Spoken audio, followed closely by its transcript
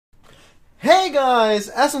Hey guys,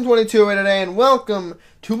 SM22 here today, and welcome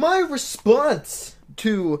to my response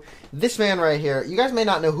to this man right here. You guys may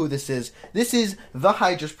not know who this is. This is the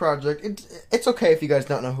thehydrusproject. It's okay if you guys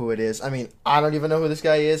don't know who it is. I mean, I don't even know who this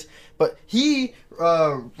guy is, but he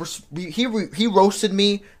roasted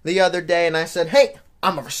me the other day, and I said, hey,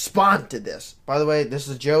 I'm gonna respond to this. By the way, this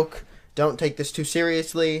is a joke. Don't take this too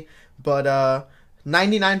seriously, but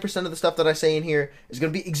 99% of the stuff that I say in here is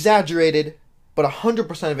gonna be exaggerated, but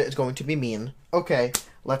 100% of it is going to be mean. Okay,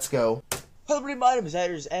 let's go. Hello everybody, my name is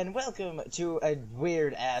Hydrus, and welcome to a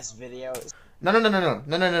weird-ass video.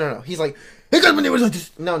 No. He's like, hey guys, my name is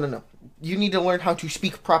Hydrus. No. You need to learn how to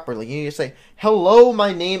speak properly. You need to say, hello,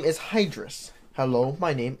 my name is Hydrus. Hello,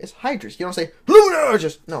 my name is Hydrus. You don't say, hello,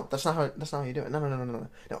 just, no, that's not how you do it. No.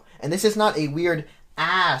 And this is not a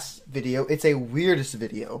weird-ass video. It's a weirdest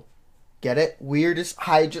video. Get it? Weirdest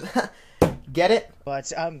Hydrus. Get it?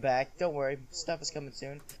 But I'm back. Don't worry. Stuff is coming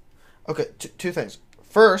soon. Okay, two things.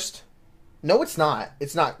 First, no, it's not.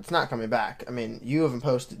 It's not coming back. I mean, you haven't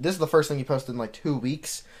posted. This is the first thing you posted in like 2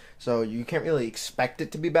 weeks, so you can't really expect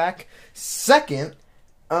it to be back. Second,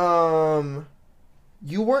 you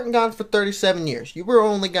weren't gone for 37 years. You were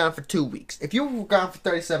only gone for 2 weeks. If you were gone for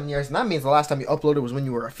 37 years, and that means the last time you uploaded was when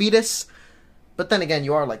you were a fetus. But then again,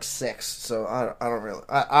 you are like 6, so I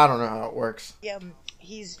don't know how it works. Yeah.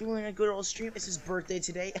 He's doing a good old stream. It's his birthday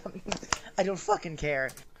today. I don't fucking care.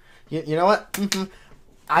 You know what?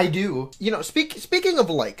 I do. You know, speaking of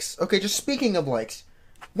likes, okay, just speaking of likes,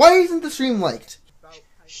 why isn't the stream liked?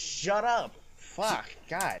 Shut up. Fuck.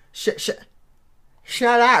 God. Shut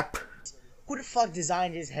up. Who the fuck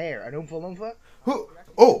designed his hair? An Oompa Loompa? Who?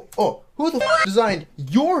 Oh. Who the f designed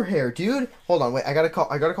your hair, dude? Hold on, wait. I gotta call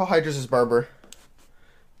Hydrus' barber.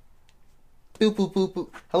 Boop.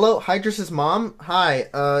 Hello, Hydrus' mom. Hi.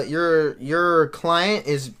 Your client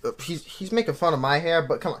is he's making fun of my hair,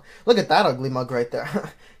 but come on, look at that ugly mug right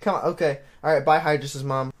there. Come on, okay, all right. Bye, Hydrus'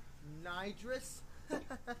 mom. Nidrus.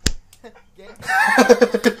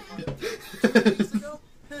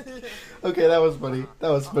 Okay, that was funny.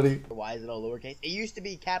 Why is it all lowercase? It used to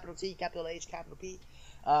be capital T, capital H, capital P.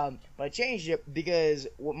 But I changed it because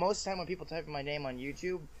most of the time when people type in my name on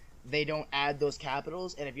YouTube, they don't add those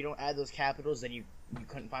capitals, and if you don't add those capitals, then you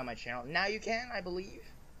couldn't find my channel. Now you can, I believe.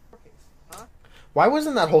 Huh? Why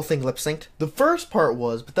wasn't that whole thing lip synced? The first part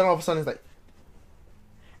was, but then all of a sudden it's like,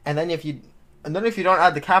 and then if you don't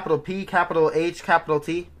add the capital P, capital H, capital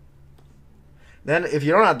T, then if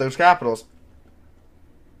you don't add those capitals,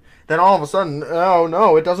 then all of a sudden, oh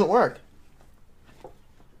no, it doesn't work.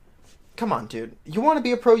 Come on, dude. You want to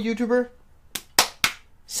be a pro YouTuber?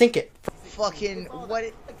 Sync it. Fucking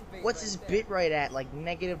what's his bit right at? Like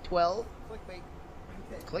 -12?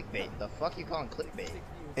 Clickbait. The fuck you calling clickbait?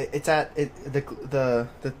 It's at the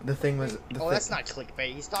thing was. That's not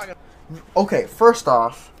clickbait. He's talking. Okay, first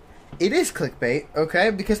off, it is clickbait.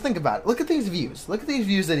 Okay, because think about it. Look at these views. Look at these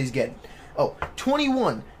views that he's getting. Oh,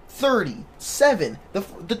 21, 30, 7.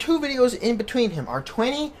 The two videos in between him are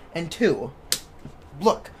 20 and 2.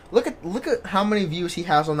 Look at how many views he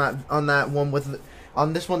has on that one with.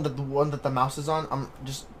 On this one, the one that the mouse is on,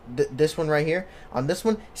 this one right here. On this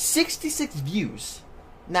one, 66 views.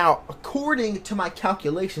 Now, according to my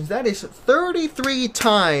calculations, that is 33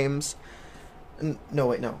 times. No,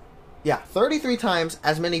 wait, no. Yeah, 33 times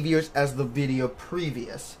as many views as the video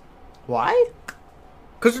previous. Why?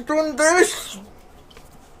 Because it's doing this.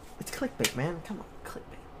 It's clickbait, man. Come on, clickbait.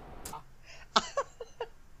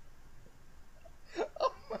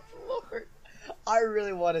 I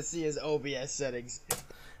really want to see his OBS settings.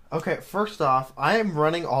 Okay, first off, I am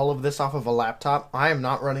running all of this off of a laptop. I am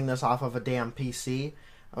not running this off of a damn PC.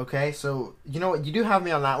 Okay, so, you know what? You do have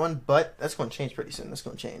me on that one, but that's going to change pretty soon. That's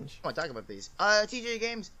going to change. I want to talk about these. TJ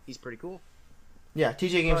Games, he's pretty cool. Yeah,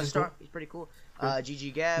 TJ Games is cool. He's pretty cool.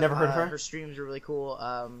 GG Gab. Never heard of her. Her streams are really cool.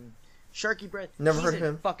 Sharky Breath. Never heard of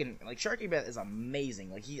him. Fucking, like, Sharky Breath is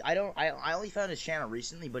amazing. Like, I only found his channel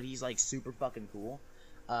recently, but he's, like, super fucking cool.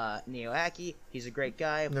 Neo Aki, he's a great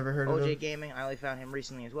guy. Never heard of him. OJ Gaming, I only found him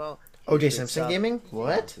recently as well. OJ Simpson Gaming?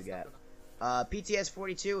 What?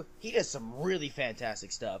 PTS42, he does some really fantastic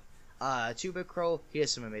stuff. 2-Bit Crow, he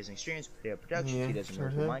does some amazing streams, video production, Yeah, he does some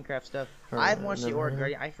really cool Minecraft stuff. I've watched the Aura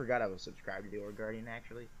Guardian, I forgot I was subscribed to the Aura Guardian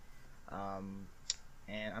actually.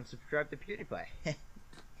 And I'm subscribed to PewDiePie.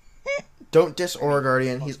 Don't diss Aura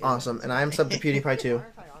Guardian, he's awesome, and I am subbed to PewDiePie too.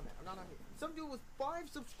 Some dude with 5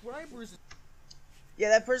 subscribers. Yeah,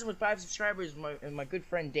 that person with 5 subscribers is my good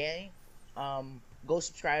friend Danny. Go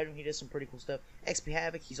subscribe to him. He does some pretty cool stuff. XP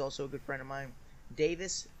Havoc, he's also a good friend of mine.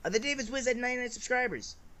 Davis, the Davis Wiz had 99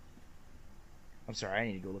 subscribers. I'm sorry, I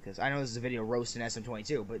need to go look at this. I know this is a video roasting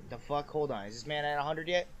SM22, but the fuck? Hold on. Is this man at 100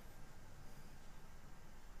 yet?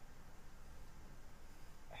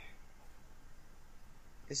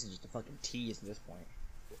 This is just a fucking tease at this point.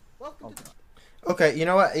 Welcome to Okay, you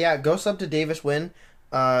know what? Yeah, go sub to Davis Win.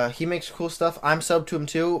 He makes cool stuff. I'm subbed to him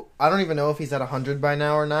too. I don't even know if he's at 100 by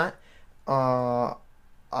now or not. I'm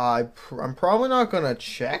probably not gonna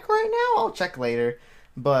check right now. I'll check later.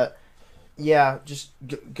 But yeah, just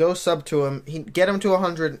go sub to him. Get him to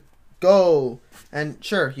 100. Go. And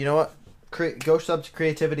sure, you know what? Go sub to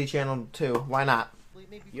Creativity Channel too. Why not?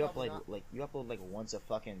 maybe You probably upload not. you upload like once a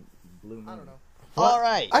fucking blue moon. I don't know. What? All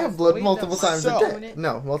right. I upload Wait, multiple no, times a so- day.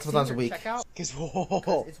 No, multiple times a week. Checkout. Cause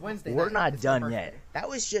It's Wednesday. we're night. not It's my done birthday. yet. That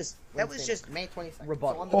was just May 22nd.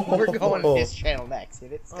 rebuttal. So on the We're going to 24th. this channel next,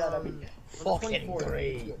 and it's gonna be on the fucking 24th.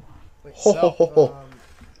 great. Wait, Ho, ho, ho, ho.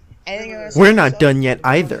 Anything else? We're not done yet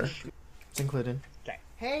either. It's included.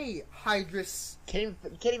 Hey, Hydrus. You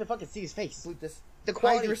can't even fucking see his face. Bleep this. The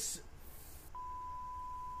quality. Hydrus.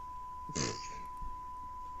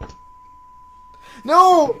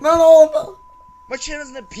 No, not all of them. My channel's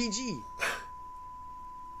in the PG.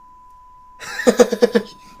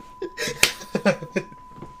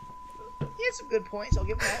 He had some good points. I'll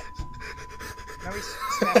give him that. Now he's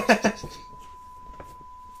snapped.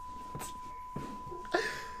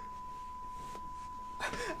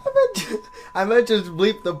 I meant just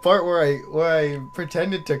bleep the part where I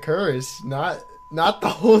pretended to curse, not the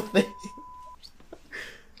whole thing.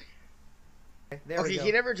 There we Okay, go.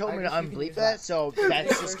 he never told me to Hydrus, you can unbleep use that, so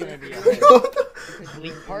that's just gonna be a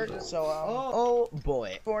bleep part. So, oh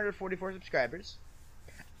boy, 444 subscribers.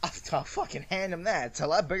 I'll fucking hand him that. It's a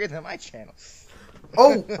lot bigger than my channel.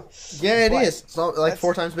 Oh, yeah, it But is. So like let's-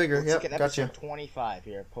 4 times bigger. Let's Yep, look at gotcha. episode 25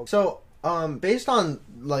 here. So, based on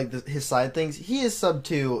like his side things, he is sub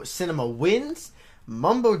to Cinema Wins,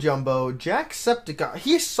 Mumbo Jumbo, Jacksepticeye.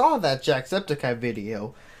 He saw that Jacksepticeye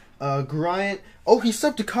video. Griant. Oh, he's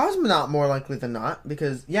subbed to Cosmonaut more likely than not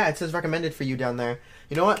because yeah, it says recommended for you down there.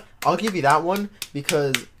 You know what? I'll give you that one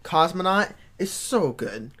because Cosmonaut is so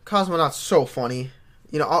good. Cosmonaut's so funny.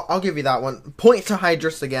 You know, I'll give you that one. Point to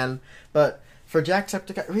Hydrus again, but for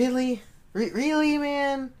Jacksepticeye, really? Really,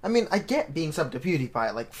 man? I mean, I get being subbed to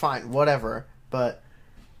PewDiePie, like, fine, whatever, but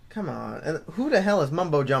come on. And who the hell is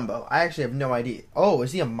Mumbo Jumbo? I actually have no idea. Oh,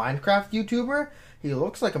 is he a Minecraft YouTuber? He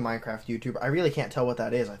looks like a Minecraft YouTuber. I really can't tell what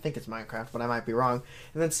that is. I think it's Minecraft, but I might be wrong.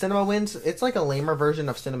 And then Cinema Wins, it's like a lamer version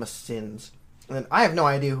of Cinema Sins. And then I have no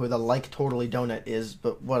idea who the Like Totally Donut is,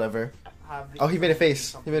 but whatever. Oh, he made a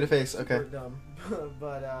face. He made a face, okay. Super dumb.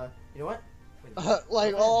 But, you know what?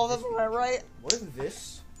 Like all of them, am I right? What if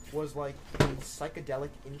this was like a psychedelic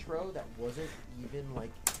intro that wasn't even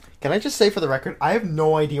like... Can I just say for the record, I have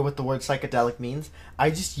no idea what the word psychedelic means.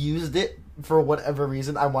 I just used it for whatever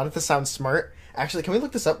reason. I wanted to sound smart. Actually, can we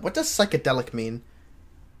look this up? What does psychedelic mean?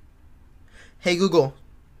 Hey Google.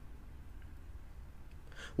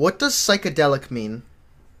 What does psychedelic mean?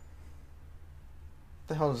 What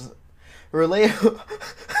the hell is it? Relay...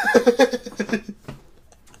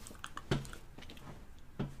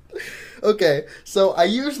 Okay, so I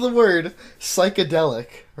use the word psychedelic,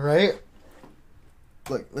 right?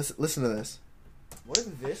 Look, listen to this. What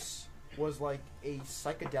if this was like a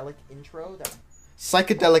psychedelic intro that...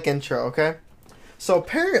 Psychedelic intro, okay? So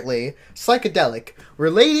apparently, psychedelic,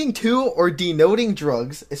 relating to or denoting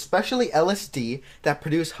drugs, especially LSD, that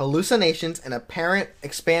produce hallucinations and apparent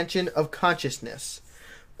expansion of consciousness.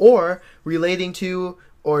 Or relating to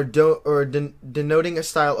or denoting a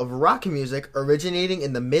style of rock music originating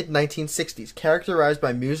in the mid-1960s, characterized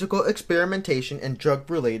by musical experimentation and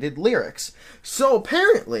drug-related lyrics. So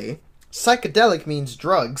apparently, psychedelic means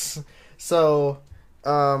drugs. So,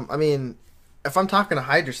 I mean, if I'm talking to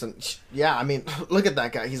Hydrus, yeah, I mean, look at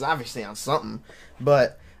that guy. He's obviously on something.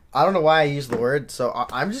 But I don't know why I used the word, so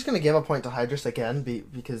I'm just going to give a point to Hydrus again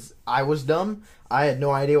because I was dumb. I had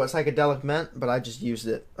no idea what psychedelic meant, but I just used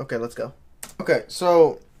it. Okay, let's go. Okay,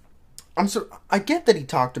 so I get that he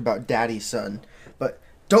talked about Daddy's Son, but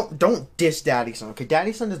don't diss Daddy's Son. Okay,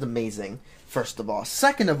 Daddy's Son is amazing. First of all,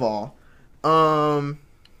 second of all,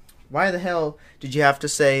 why the hell did you have to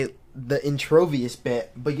say the Introvius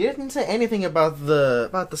bit, but you didn't say anything about the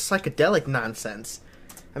psychedelic nonsense?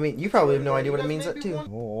 I mean, you probably have no idea what it means that too.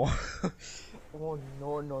 Oh. Oh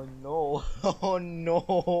no no no! Oh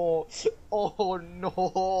no! Oh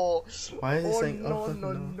no! Why is he saying no oh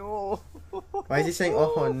no no? no? Why is he saying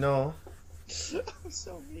oh no? I'm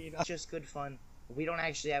so mean. It's just good fun. We don't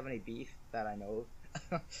actually have any beef that I know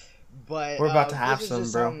of. But We're about to have this is some,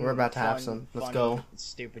 just bro. something We're about to have fun, some. Let's funny, go.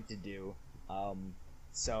 Stupid to do.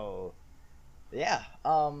 So yeah.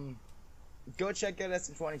 Go check out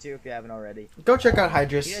SM22 if you haven't already. Go check out He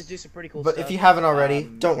does Hydrus. do some pretty cool But stuff. if you haven't already,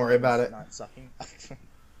 don't worry about it. Not sucking.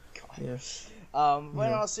 God. Yeah. But in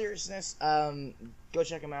Yeah. all seriousness, go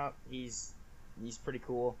check him out. He's He's pretty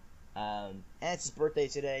cool. And it's his birthday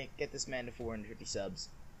today. Get this man to 450 subs.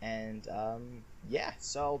 And, yeah.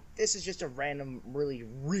 So, this is just a random, really,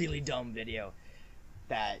 really dumb video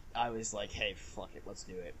that I was like, hey, fuck it, let's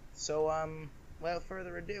do it. So, without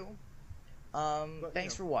further ado, But,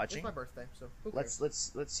 thanks for It's watching. my birthday, so who Let's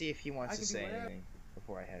cares? see if he wants I to can do say whatever. anything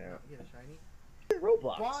before I head out. Get a shiny.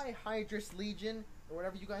 Roblox. Why Hydrus Legion, or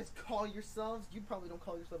whatever you guys call yourselves? You probably don't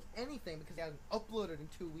call yourselves anything because you haven't uploaded in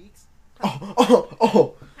 2 weeks.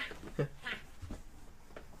 Oh.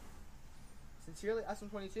 Sincerely,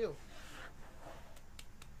 SM22.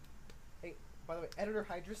 Hey, by the way, editor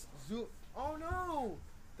Hydrus, zoom. Oh no!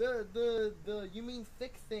 The you mean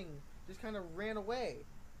thick thing just kind of ran away.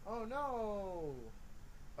 Oh no!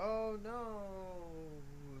 Oh no!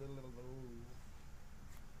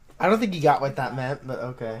 I don't think you got what that meant, but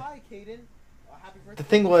okay. Hi, Caden. Happy birthday. The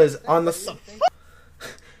thing was on the. Thank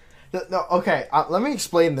No, okay. Let me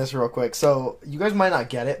explain this real quick. So you guys might not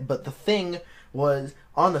get it, but the thing was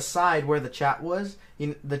on the side where the chat was.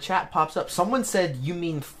 The chat pops up. Someone said, "You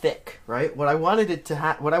mean thick," right? What I wanted to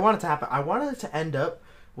happen. I wanted it to end up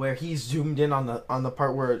where he zoomed in on the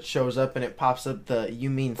part where it shows up and it pops up the "you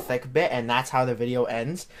mean thick" bit, and that's how the video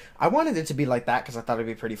ends. I wanted it to be like that because I thought it'd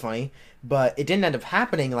be pretty funny, but it didn't end up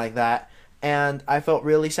happening like that, and I felt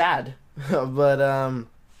really sad. But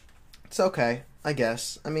it's okay, I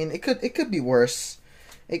guess. I mean, it could be worse.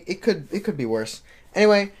 It could be worse.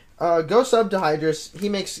 Anyway, go sub to Hydrus.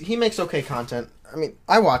 He makes okay content. I mean,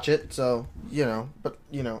 I watch it, so but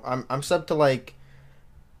I'm subbed to like,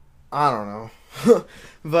 I don't know.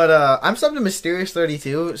 But I'm subbed to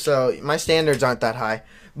Mysterious32, so my standards aren't that high.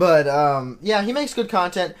 But yeah, he makes good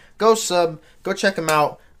content. Go sub, go check him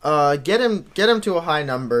out. Get him to a high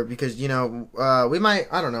number because we might,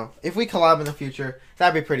 I don't know, if we collab in the future,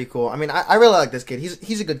 that'd be pretty cool. I mean, I really like this kid.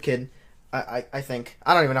 He's a good kid. I think.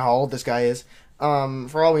 I don't even know how old this guy is.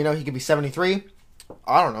 For all we know, he could be 73.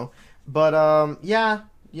 I don't know. But yeah,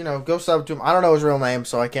 go sub to him. I don't know his real name,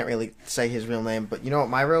 so I can't really say his real name. But you know what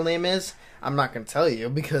my real name is? I'm not gonna tell you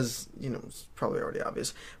because it's probably already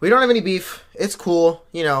obvious. We don't have any beef. It's cool.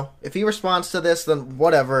 If he responds to this, then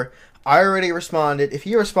whatever. I already responded. If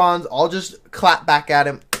he responds, I'll just clap back at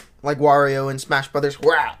him like Wario in Smash Brothers.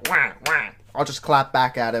 Wah, wah, wah. I'll just clap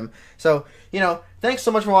back at him. So, thanks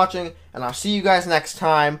so much for watching, and I'll see you guys next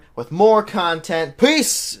time with more content.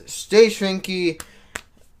 Peace! Stay shrinky.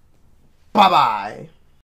 Bye-bye.